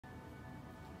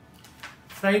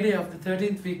Friday of the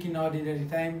 13th week in Ordinary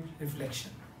Time Reflection.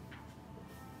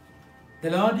 The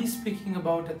Lord is speaking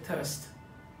about a thirst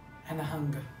and a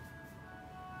hunger.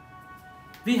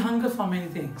 We hunger for many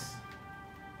things,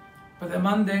 but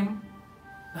among them,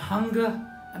 the hunger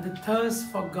and the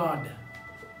thirst for God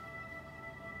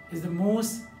is the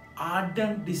most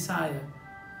ardent desire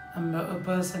a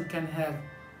person can have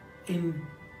in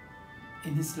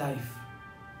his life.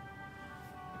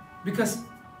 Because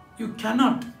you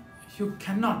cannot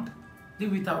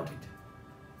live without it.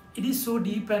 It is so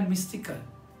deep and mystical.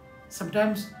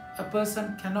 Sometimes a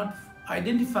person cannot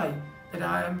identify that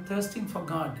I am thirsting for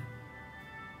God.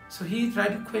 So he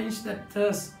tried to quench that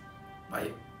thirst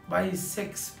by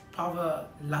sex, power,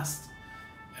 lust,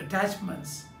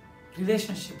 attachments,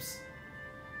 relationships,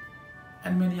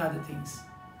 and many other things.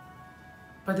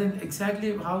 But then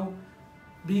exactly how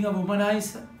being a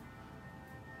womanizer,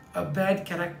 a bad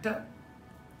character,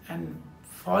 and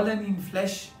fallen in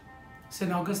flesh,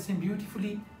 St. Augustine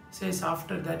beautifully says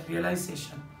after that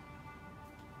realization,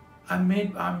 I'm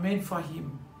made for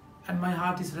him, and my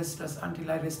heart is restless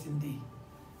until I rest in thee.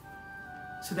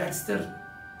 So that's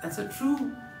a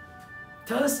true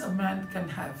thirst a man can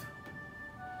have.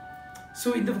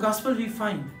 So in the gospel we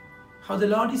find how the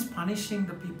Lord is punishing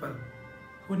the people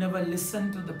who never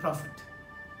listen to the prophet.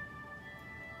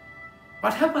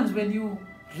 What happens when you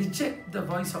reject the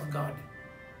voice of God?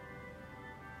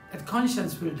 That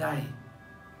conscience will die.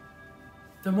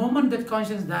 The moment that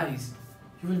conscience dies,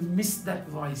 you will miss that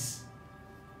voice.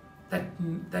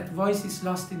 That voice is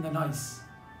lost in the noise.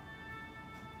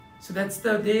 So that's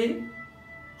the day,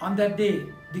 on that day,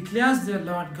 declares the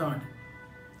Lord God,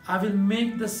 I will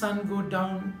make the sun go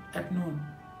down at noon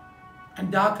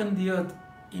and darken the earth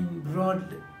in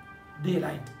broad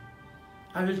daylight.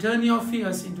 I will turn your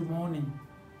fears into mourning.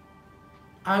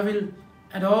 I will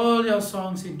add all your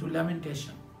songs into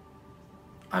lamentation.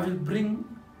 I will bring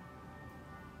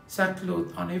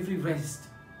sackcloth on every breast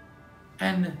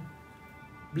and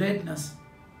baldness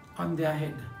on their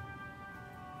head.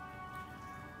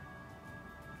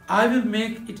 I will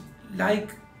make it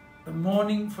like the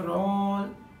morning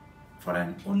for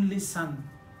an only son,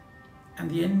 and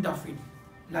the end of it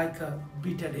like a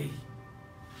bitter day.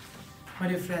 My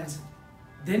dear friends,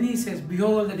 then he says,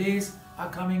 behold, the days are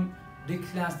coming,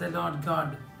 declares the Lord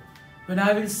God, when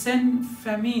I will send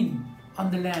famine on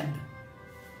the land,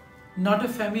 not a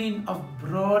famine of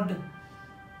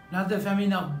not the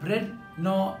famine of bread,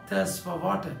 nor thirst for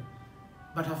water,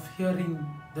 but of hearing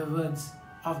the words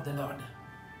of the Lord.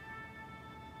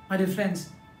 My dear friends,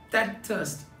 that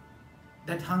thirst,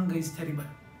 that hunger is terrible.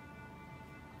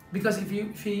 Because if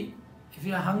you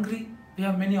are hungry, we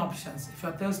have many options. If you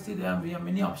are thirsty, we have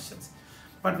many options.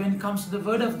 But when it comes to the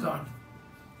word of God,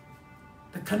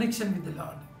 the connection with the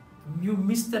Lord, you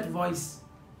miss that voice.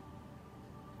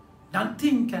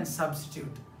 Nothing can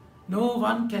substitute. No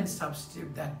one can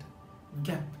substitute that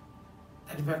gap,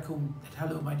 that vacuum, that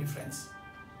hello, my dear friends.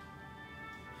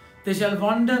 They shall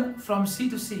wander from sea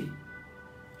to sea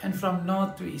and from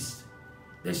north to east.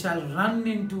 They shall run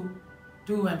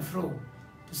to and fro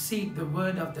to seek the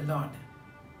word of the Lord,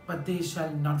 but they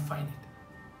shall not find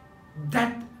it.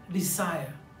 That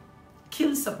desire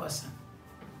kills a person.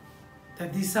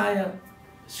 That desire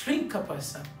shrinks a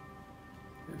person.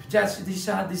 Just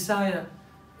desire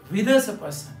withers a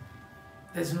person.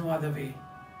 There's no other way.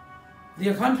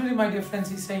 The contrary, my dear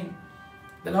friends, is saying,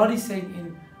 the Lord is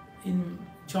saying in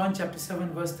John chapter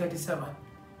 7, verse 37,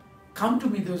 come to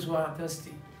me, those who are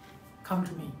thirsty. Come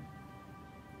to me.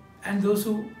 And those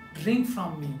who drink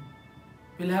from me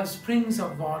will have springs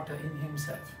of water in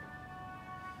himself.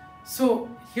 So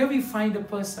here we find a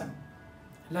person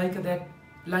like that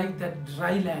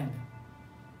dry land,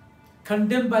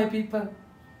 condemned by people,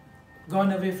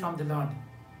 gone away from the Lord.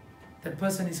 That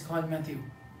person is called Matthew,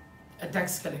 a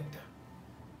tax collector.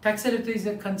 Tax collector is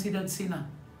a considered sinner,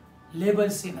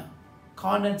 labeled sinner,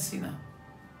 cornered sinner.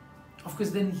 Of course,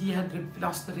 then he had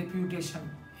lost the reputation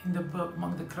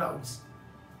among the crowds.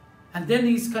 And then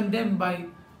he is condemned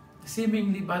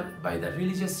seemingly by the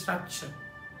religious structure,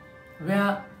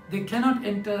 where they cannot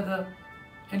enter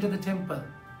the temple,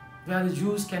 where the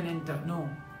Jews can enter. No,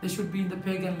 they should be in the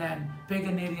pagan land,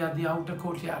 pagan area, the outer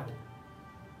courtyard.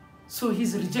 So he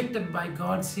is rejected by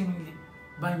God, seemingly,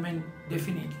 by men,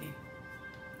 definitely.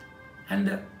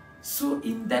 And so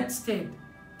in that state,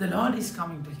 the Lord is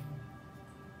coming to him.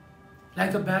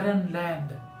 Like a barren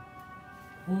land,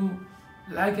 who,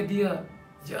 like a deer,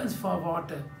 yearns for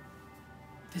water.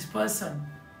 This person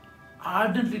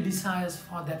ardently desires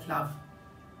for that love,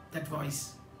 that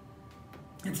voice.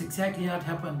 It's exactly what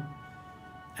happened.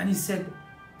 And he said,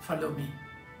 follow me.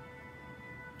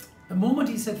 The moment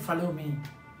he said, follow me,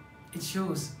 it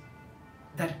shows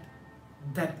that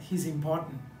he's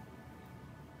important.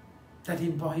 That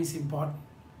he's important.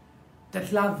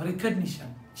 That love,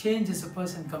 recognition, changes a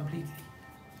person completely.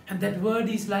 And that word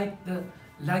is like the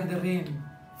rain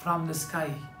from the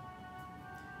sky.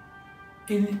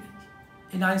 In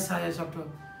Isaiah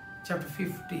chapter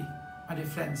 50, my dear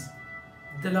friends,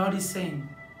 the Lord is saying,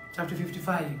 chapter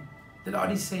 55, the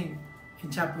Lord is saying in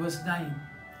verse 9,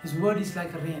 His word is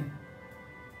like a rain.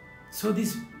 So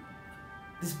this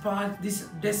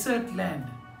desert land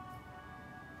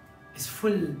is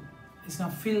now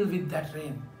filled with that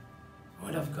rain,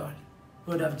 word of God,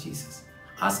 word of Jesus,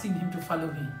 asking Him to follow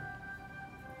Him.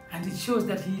 And it shows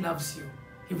that He loves you,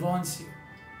 He wants you.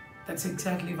 That's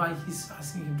exactly why He's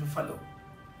asking Him to follow.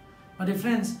 My dear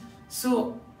friends,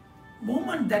 so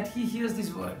moment that he hears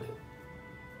this word,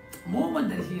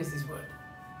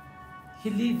 he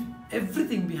left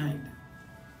everything behind.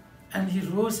 And he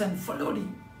rose and followed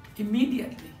Him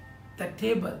immediately. That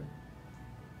table,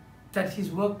 that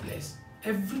his workplace,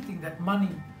 everything, that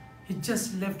money, he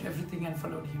just left everything and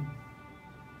followed Him.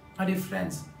 My dear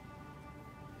friends,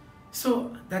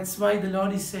 so that's why the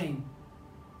Lord is saying,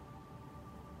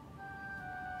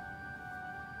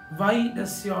 why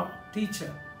does your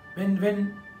teacher,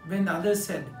 when others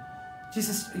said,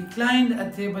 Jesus reclined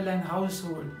at table and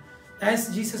household,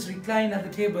 as Jesus reclined at the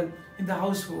table in the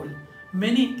household,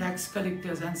 many tax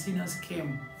collectors and sinners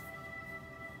came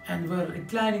and were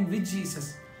reclining with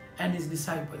Jesus and His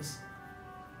disciples.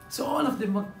 So all of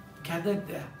them were gathered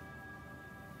there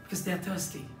because they are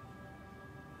thirsty.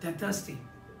 They are thirsty.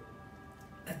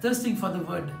 They are thirsting for the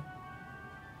word,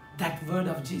 that word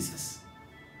of Jesus,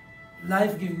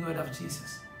 life-giving word of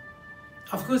Jesus.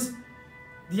 Of course,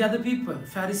 the other people,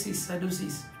 Pharisees,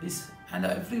 Sadducees, and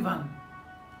everyone,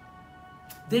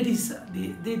 they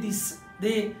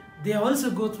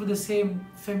also go through the same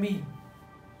famine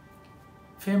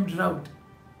drought,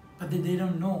 but they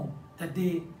don't know that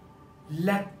they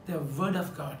lack the word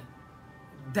of God,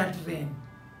 that rain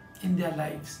in their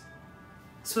lives.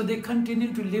 So they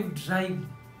continue to live dry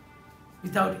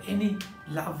without any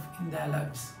love in their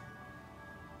lives.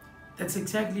 That's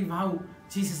exactly how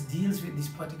Jesus deals with this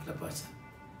particular person,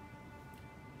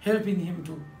 helping him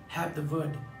to have the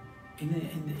word in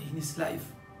his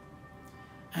life.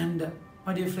 And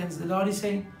my dear friends, the Lord is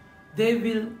saying,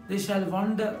 they shall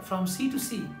wander from sea to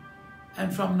sea,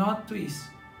 and from north to east.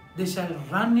 They shall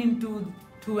run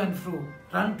to and fro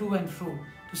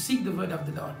to seek the word of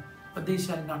the Lord, but they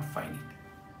shall not find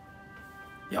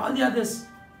it. All the others,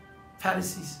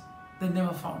 Pharisees, they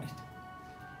never found it.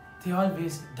 They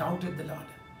always doubted the Lord.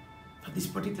 But this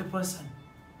particular person,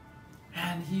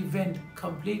 and he went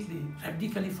completely,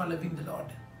 radically following the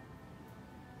Lord.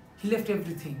 He left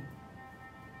everything,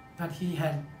 but he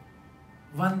had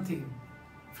one thing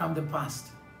from the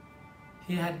past.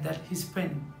 He had his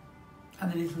pen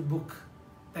and a little book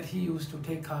that he used to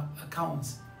take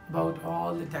accounts about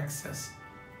all the taxes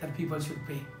that people should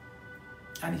pay.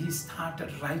 And he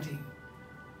started writing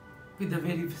with the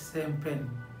very same pen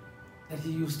that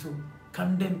he used to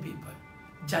condemn people,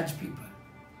 judge people,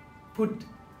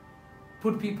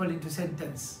 put people into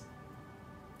sentence,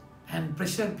 and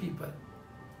pressure people,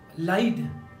 lied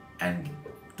and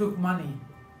took money.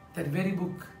 That very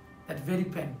book, that very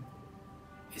pen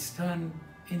is turned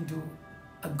into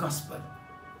a gospel.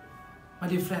 My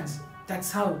dear friends,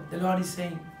 that's how the Lord is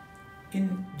saying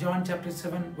in John chapter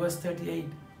 7 verse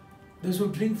 38, those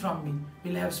who drink from me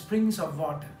will have springs of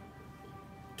water.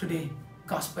 Today,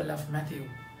 Gospel of Matthew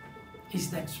is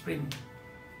that spring.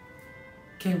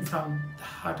 Came from the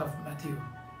heart of Matthew,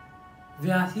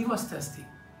 where he was thirsty.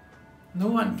 No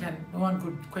one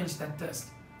could quench that thirst.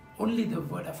 Only the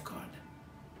word of God.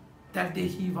 That day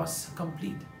he was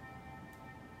complete.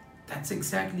 That's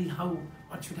exactly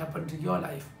what should happen to your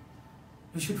life.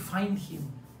 You should find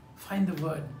Him, find the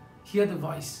word, hear the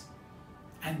voice,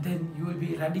 and then you will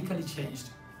be radically changed.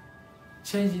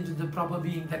 Change into the proper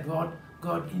being that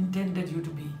God intended you to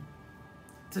be.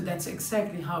 So that's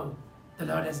exactly how the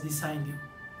Lord has designed you.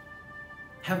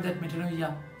 Have that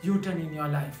metanoia U-turn in your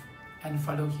life and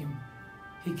follow Him.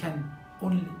 He can,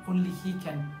 only He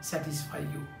can satisfy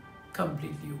you,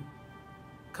 complete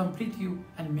you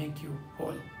and make you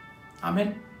whole.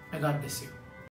 Amen. May God bless you.